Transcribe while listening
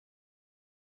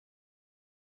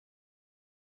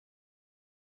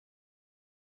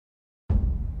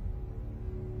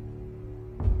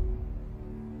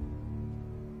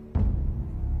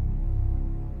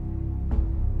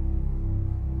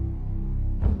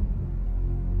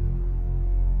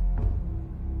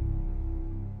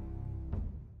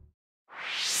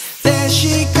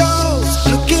she goes,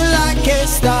 looking like a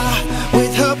star,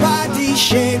 with her body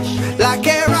shaped like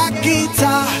a rock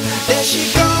guitar. There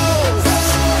she goes,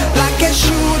 like a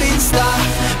shooting star,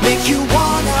 make you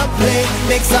wanna play,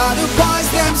 makes all the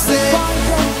boys them say.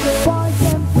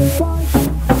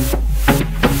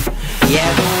 Yeah,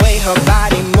 the way her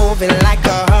body moving like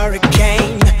a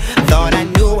hurricane. Thought I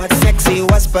knew what sexy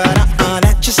was, but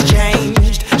that just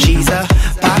changed. She's a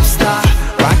pop star,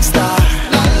 rock star,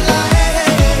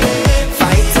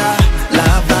 fighter,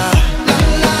 lover.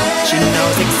 She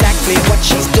knows exactly what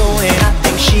she's doing. I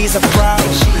think she's a pro.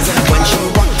 When she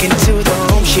walk into the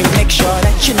room, she makes sure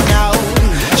that you know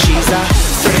she's a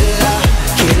thriller,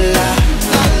 killer,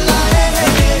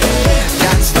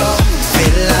 dance floor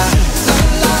filler.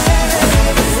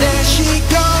 There she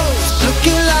goes,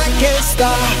 looking like a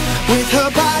star, with her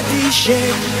body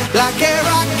shaped like a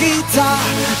rock guitar.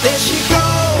 There she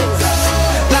goes,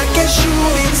 like a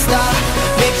shooting star,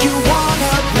 make you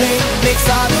wanna play, makes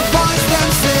all the boys them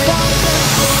say.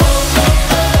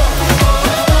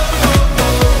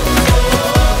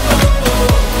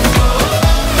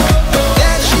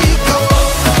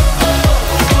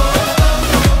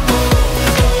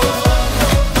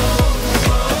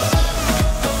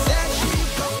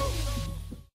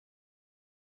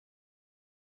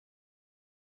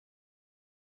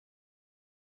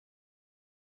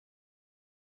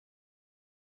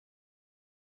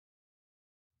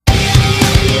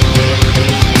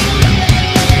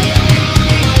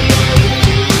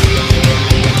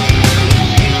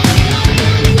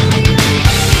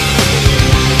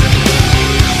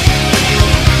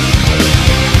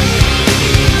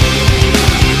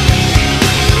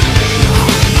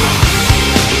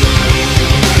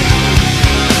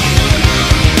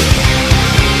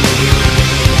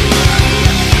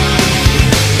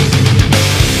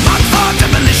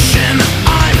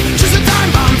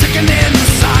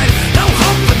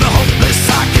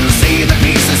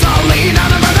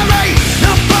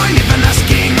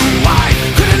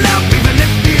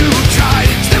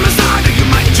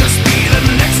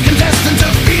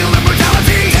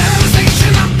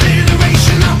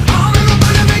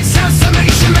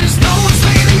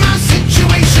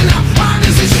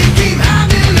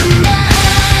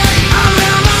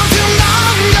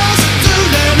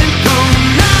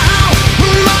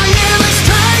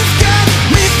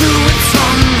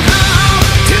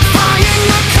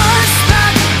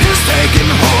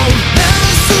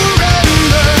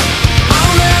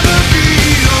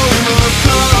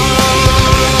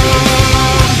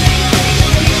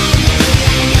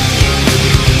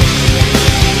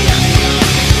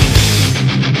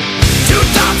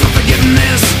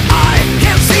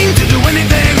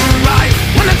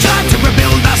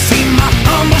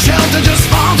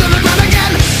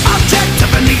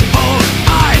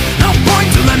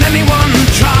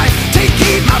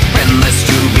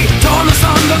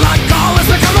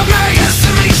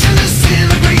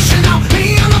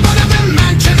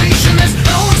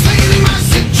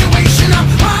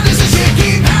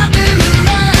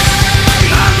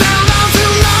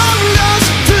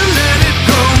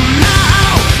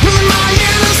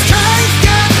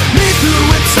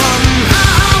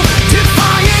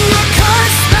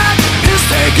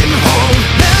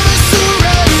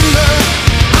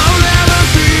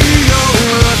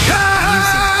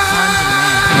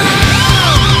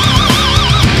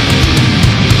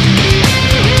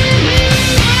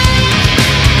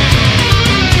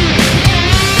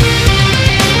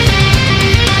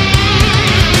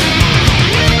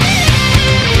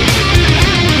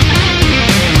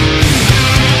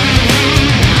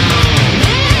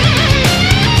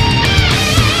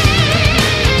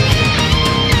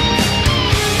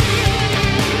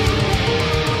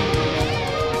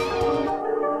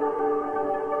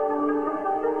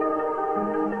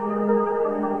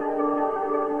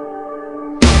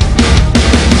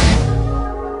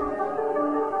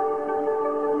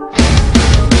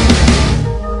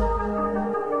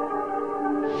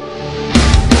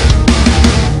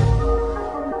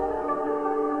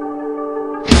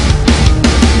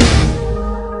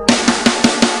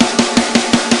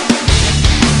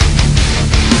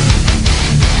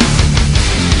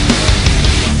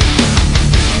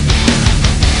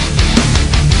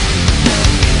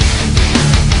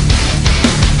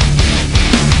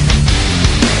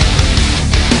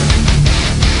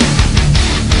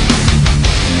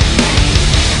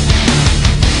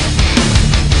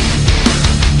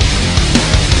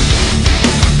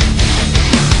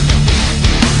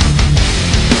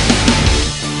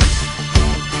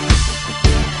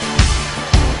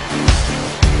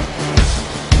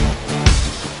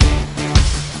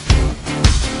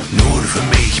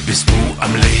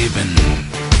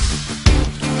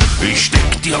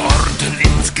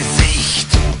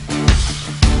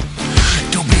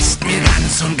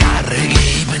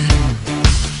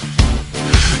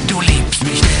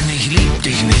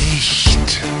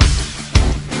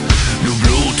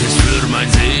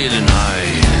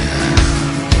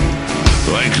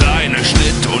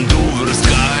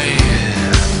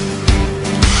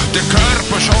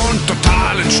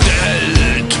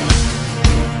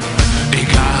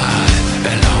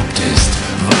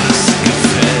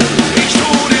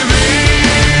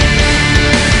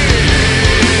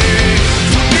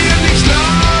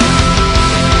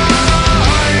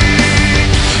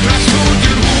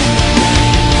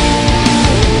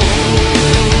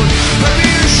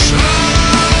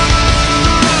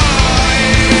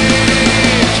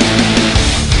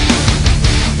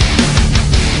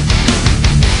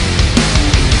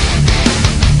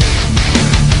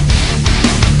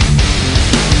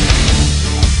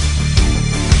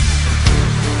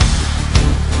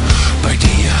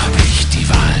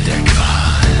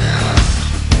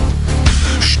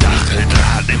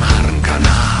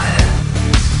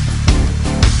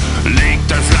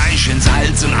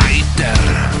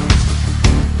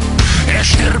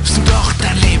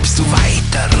 du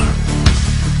weiter.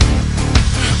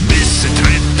 Bisse,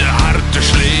 Tritte, harte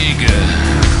Schläge,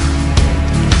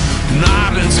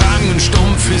 Nagelsrangen,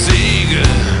 stumpfe Säge.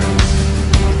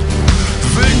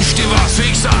 Wünsch dir was,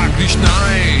 ich sag nicht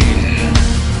nein,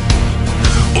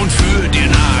 und für dir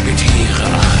Nagetiere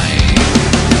ein.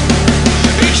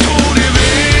 Ich tu dir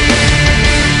weh,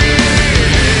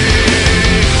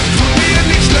 tut mir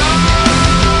nicht leid,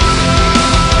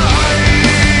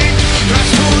 das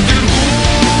tut dir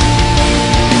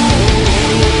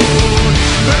gut,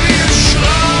 wenn ich schrei.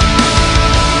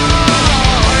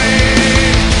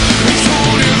 Ich tu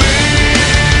dir weh,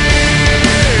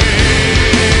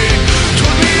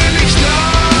 tut mir nicht leid,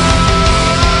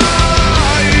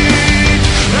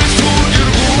 das tut dir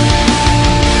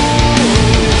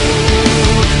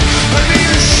gut, wenn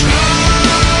ich schrei.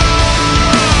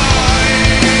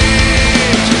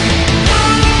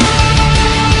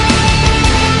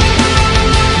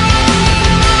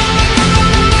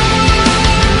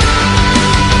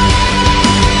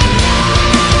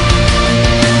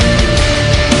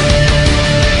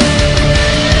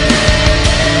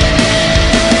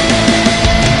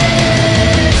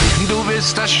 Du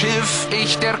bist das Schiff,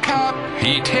 ich der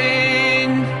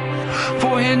Kapitän.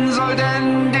 Wohin soll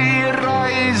denn die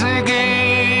Reise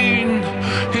gehen?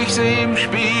 Ich seh im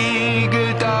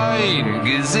Spiegel dein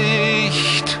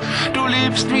Gesicht. Du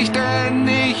liebst mich, denn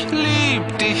ich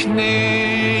lieb dich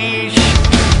nicht.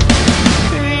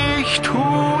 Ich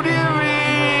tu dir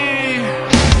weh,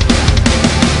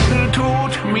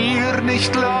 tut mir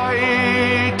nicht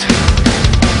leid,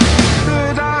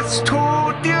 das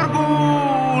tut dir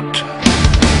gut.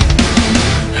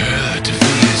 Hört,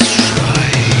 wie es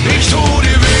schreit. Ich tu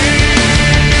dir weh,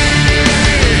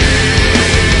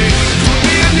 tut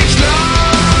mir nicht leid,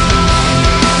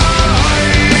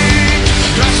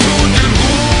 das tut dir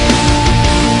gut,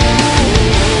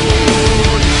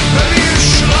 wenn ich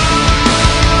schrei.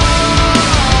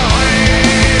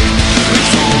 Ich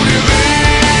tu dir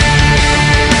weh,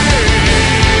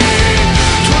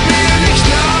 tut mir nicht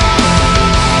leid,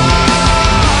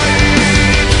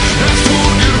 das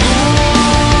tut dir gut,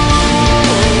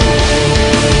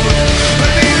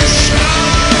 wenn ich schrei.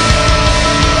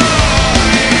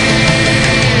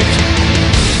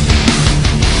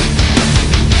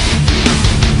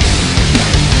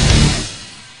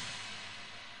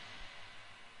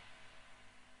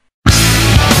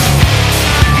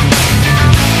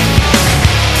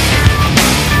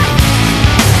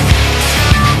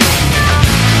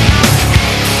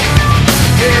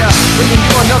 Yeah, bringing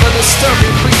you another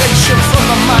disturbing creation from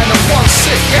the mind of one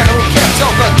sick and who can't tell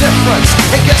the difference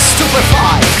and gets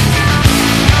stupefied.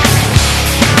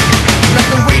 I've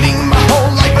been waiting my whole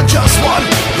life for just one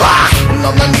rock, and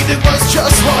all I needed was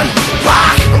just one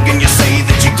rock. How can you say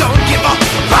that you don't give a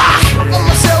rock? On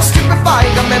myself stupefied,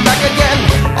 I'm back again.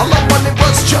 All I wanted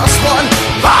was just one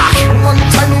rock, one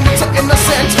tiny little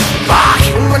innocent rock.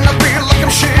 And when I feel like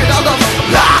I'm shit out of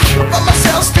luck, on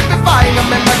myself stupefied, I'm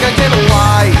back again.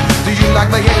 Why do you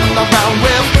like laying around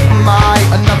with my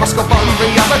never-scope on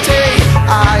reality?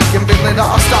 I can feel it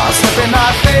all start slipping,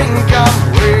 I think I'm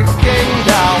breaking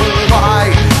down.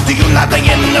 Why do you like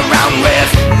laying around with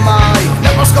my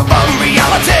never-scope on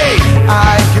reality?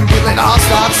 I can feel it all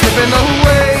start slipping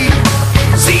away.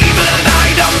 See, but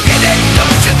I don't get it,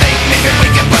 don't you think? Maybe we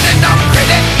can put it on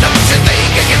credit, don't you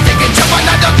think? I can take it, jump on,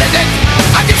 I don't get it.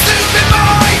 I can stupid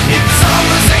boy, it's all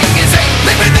the same as ain't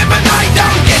living it, but I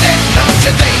don't get it, don't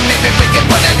you think? Maybe we can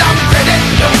put it on credit,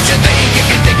 don't you think? I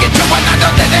can take it, jump on, I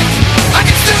don't get it. I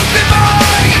can stupid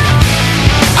boy,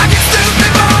 I can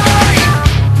stupid boy.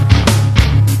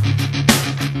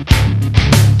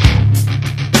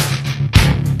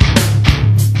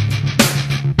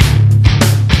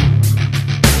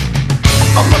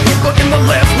 All the people in the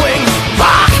left wing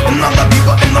rock, and all the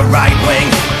people in the right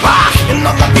wing rock, and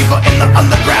all the people in the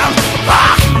underground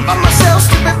rock. By myself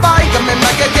stupefied, I'm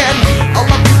back again. All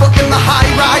the people in the high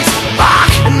rise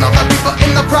rock, and all the people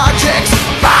in the projects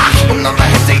rock, and all the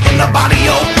heads in the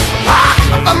body rock.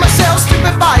 By myself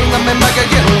stupefied, I'm back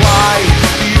again. Why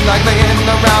do you like laying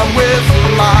around with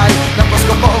my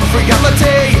never-scope of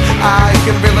reality? I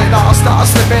can feel it all start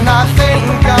slipping, I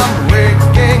think I'm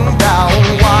breaking down.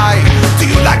 Why do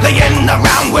you like laying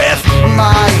around with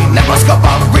my never-scope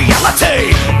of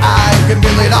reality? I can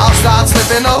feel it all start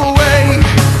slipping away.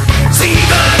 See,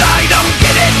 but I don't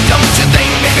get it, don't you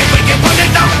think? Maybe we can put it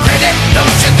on credit,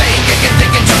 don't you think? I can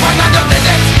take it, jump on, I don't get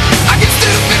it. I get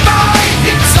stupid boy,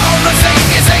 it's all the same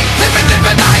as ain't living it,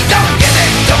 but I don't get it,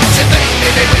 don't you think?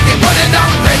 Maybe we can put it on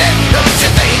credit, don't you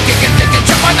think? I can take it,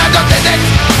 jump on, I don't get it.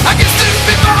 I get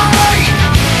stupid boy,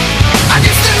 I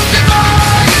get stupid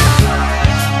boy.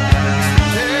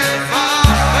 Yeah.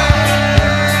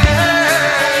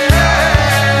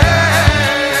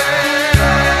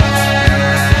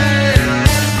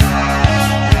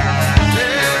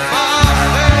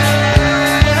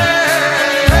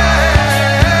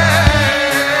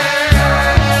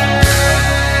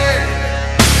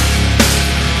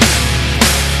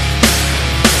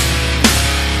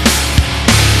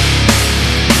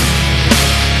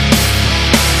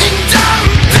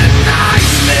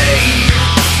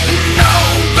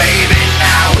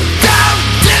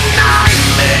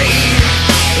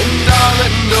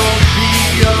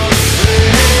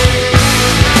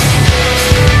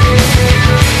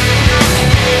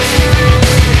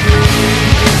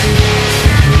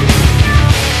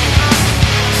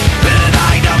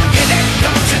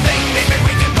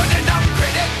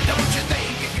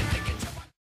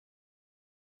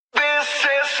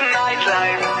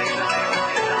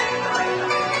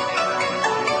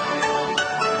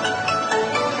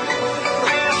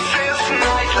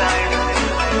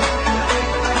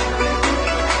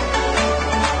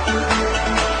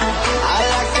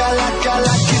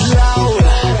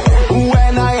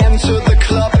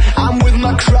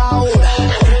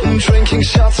 Drinking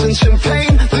shots and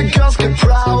champagne, the girls get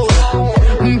proud.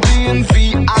 Being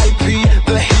VIP,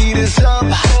 the heat is up.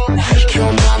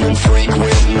 Come on and freak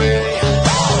with me.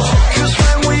 Cause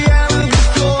when we enter the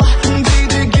door,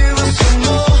 DJ give us some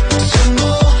more, some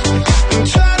more.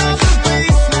 Turn up the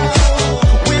bass now.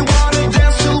 We wanna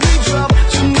dance till we drop.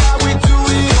 Tonight we do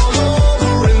it all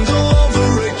over and over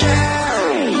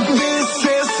again. This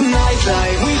is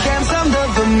nightlife. We dance under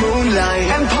the moonlight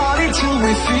and party till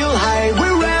we feel high.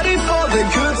 We're ready for the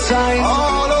good time.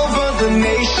 All over the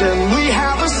nation, we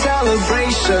have a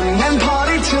celebration and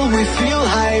party till we feel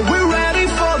high. We're ready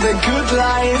for the good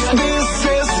life. This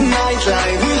is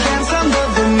nightlife. We dance under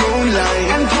the moonlight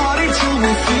and party till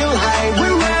we feel high.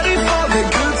 We're ready for the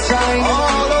good time.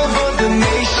 All over the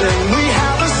nation, we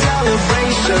have a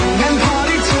celebration and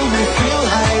party till we feel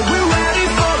high. We're ready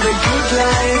for the good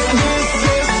life. This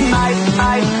is night.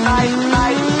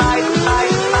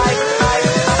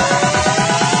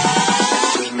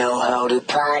 We know how to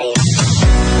party.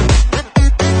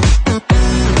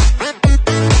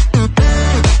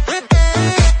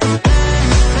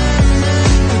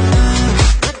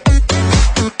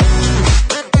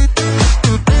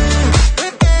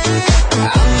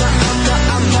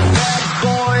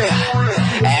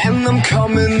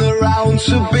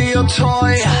 To be your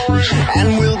toy, and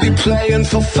we'll be playing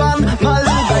for fun, my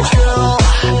little bad girl.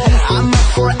 I'm up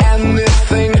for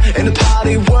anything in the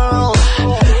party world.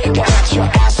 Get your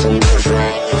ass in the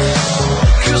drink.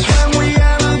 Cause when we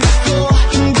enter the door,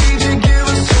 DJ give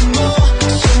us some more,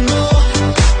 some more.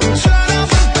 Turn up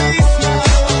the bass now.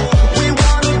 We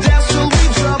wanna dance till we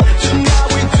drop. Tonight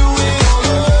we do it all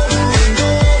over and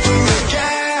over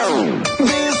again.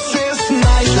 This is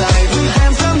nightlife. We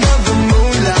dance under the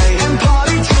moonlight and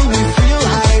party till we feel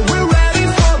high. We're ready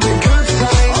for the good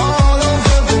time. All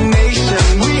over the nation,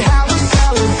 we have a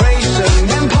celebration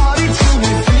and party till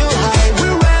we feel high.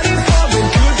 We're ready for the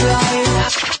good life.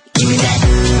 Give me that.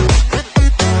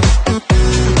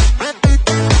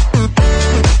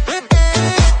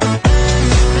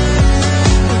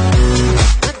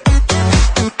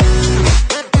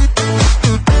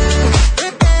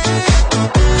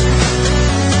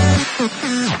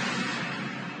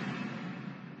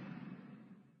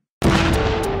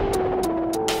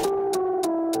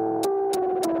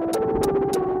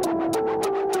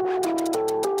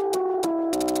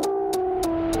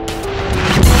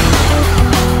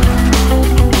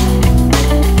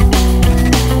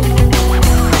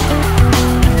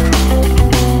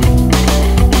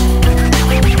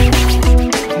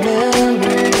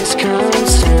 Memories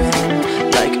consume,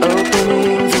 like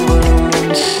opening the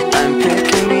wound. I'm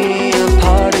picking me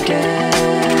apart again.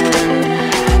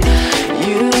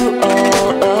 You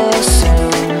all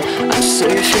assume I'm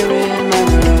safe here in my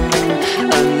room,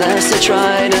 unless I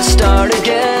try to start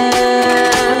again.